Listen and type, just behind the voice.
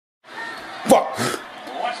Fuck.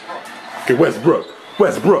 Okay, Westbrook.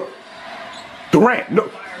 Durant, no.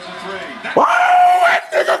 Oh, that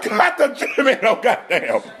nigga got the Jimmy though,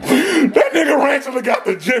 goddamn. That nigga Ranchler got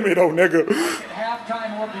the Jimmy though, nigga.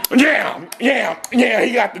 Yeah,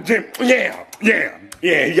 he got the Jimmy.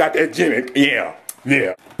 Yeah, he got that Jimmy.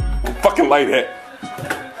 Yeah. Fucking like that.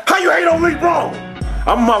 How you hate on LeBron?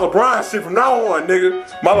 I'm my LeBron shit from now on, nigga.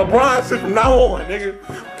 My LeBron shit from now on, nigga.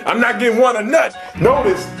 I'm not getting one of nothing.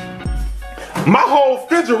 Notice, my whole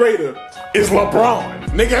refrigerator is LeBron.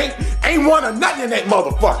 Nigga, ain't one of nothing in that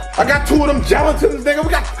motherfucker. I got 2 of them gelatins, nigga. We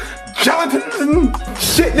got gelatins and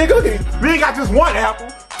shit, nigga. We ain't got just 1 apple,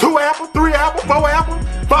 2 apple, 3 apple, 4 apple,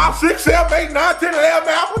 5, 6, 7, 8, 9, 10, 11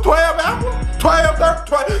 apple, 12 apple, 12,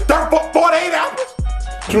 13, 48 apples.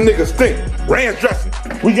 You niggas think. Ranch dressing.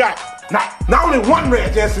 We got not only 1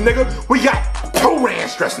 ranch dressing, nigga. We got 2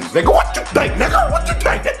 ranch dressings, nigga. What you think, nigga? What you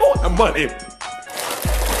think? They want the money.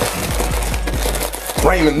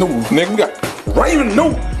 Ramen noodles, nigga. We got ramen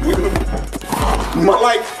noodles.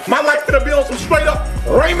 My life could have been on some straight up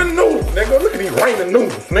ramen noodles, nigga. Look at these ramen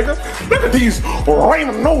noodles, nigga. Look at these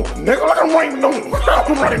ramen noodles, nigga. Look at ramen noodles. Look at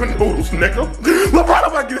ramen noodles, nigga. Look right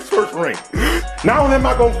up, I get his first ring. Not only am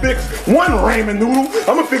I gonna fix 1 ramen noodle,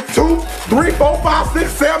 I'm gonna fix 2, 3, 4, 5,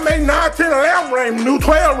 6, 7, 8, 9, 10, 11 ramen noodles,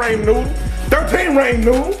 12 ramen noodles, 13 ramen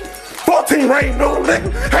noodles, 14 ramen noodles,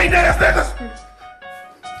 nigga. Hey, ass niggas.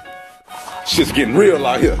 Shit's getting real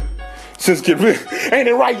out here. Shit's getting real. Ain't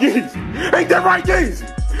it right, Yeezy? Ain't that right, Yeezy?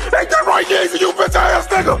 Ain't that right, Yeezy, you bitch ass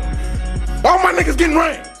nigga? All my niggas getting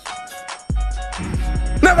rings.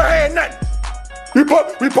 Never had nothing. We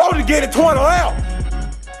supposed to get it 20 out.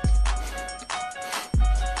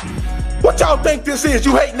 What y'all think this is,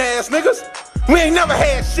 you hating ass niggas? We ain't never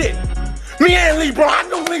had shit. Me and LeBron, I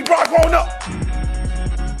knew LeBron growing up.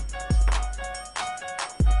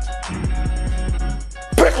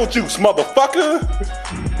 Pickle juice, motherfucker.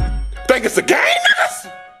 Think it's a game, niggas?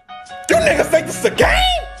 You niggas think it's a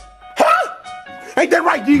game? Huh? Ain't that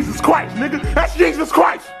right, Jesus Christ, nigga? That's Jesus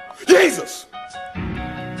Christ. Jesus.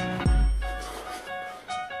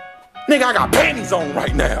 Nigga, I got panties on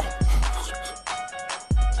right now.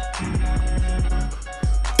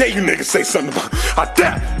 Dare you niggas say something about it.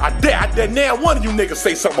 I dare now one of you niggas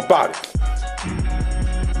say something about it.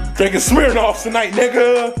 Drinking Smirnoffs tonight,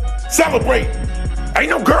 nigga. Celebrate. Ain't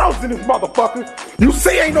no girls in this motherfucker. You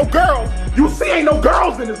see ain't no girls. You see ain't no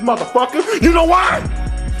girls in this motherfucker. You know why?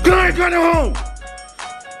 Cause I ain't got no home.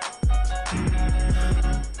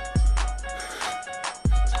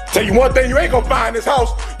 Tell you one thing you ain't gonna find in this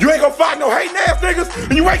house. You ain't gonna find no hating ass niggas,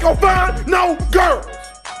 and you ain't gonna find no girls.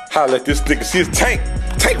 Holla at this nigga, see his Tank.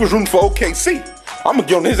 Tank was rooting for OKC. I'ma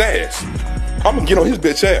get on his ass. I'ma get on his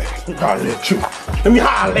bitch ass. Holla at you. Let me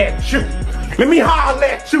holler at you. Let me holler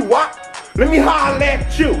at you, what? Let me holler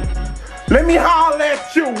at you. Let me holler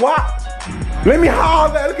at you, what? Let me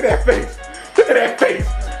holler at, look at that face. Look at that face.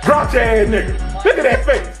 Grouch ass nigga. Look at that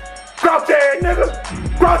face. Grouch ass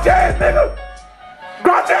nigga. Grouch ass nigga.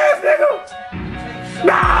 Grouch ass nigga.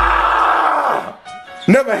 Nah.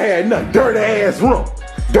 Never had nothing. Dirty ass room.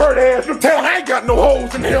 Dirty ass room. Tell I ain't got no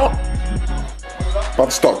holes in here. About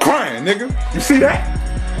to start crying, nigga. You see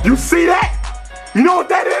that? You see that? You know what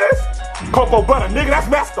that is? Cocoa butter, nigga, that's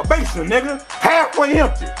masturbation, nigga. Halfway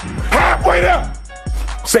empty. Halfway there.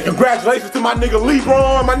 Say congratulations to my nigga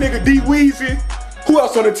LeBron, my nigga D-Weezy. Who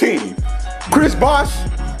else on the team? Chris Bosh.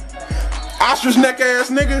 Ostrich neck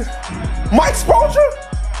ass nigga. Mike Spolster.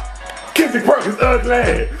 Kissy Perkins,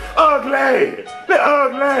 ugly. Ugly. They're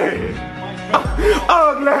ugly.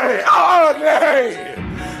 Ugly. Ugly.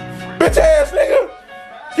 Bitch ass nigga.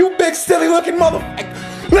 You big silly looking motherfucker.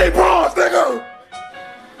 LeBron's nigga.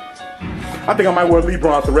 I think I might wear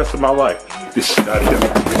LeBron the rest of my life. This shit out of here.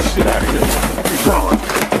 This shit out of here.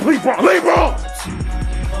 LeBron.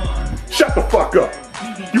 Shut the fuck up.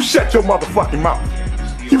 You shut your motherfucking mouth.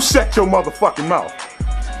 You shut your motherfucking mouth.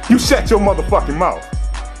 You shut your motherfucking mouth.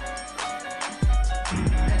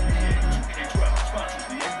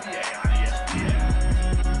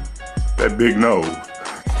 That big nose.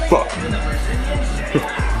 Fuck.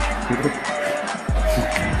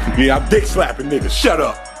 Yeah, I'm dick slapping niggas. Shut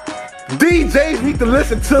up. DJs need to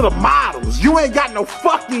listen to the models. You ain't got no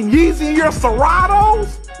fucking Yeezy in your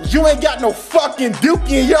Seratos? You ain't got no fucking Duke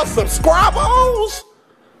in your subscribers?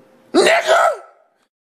 Nigga!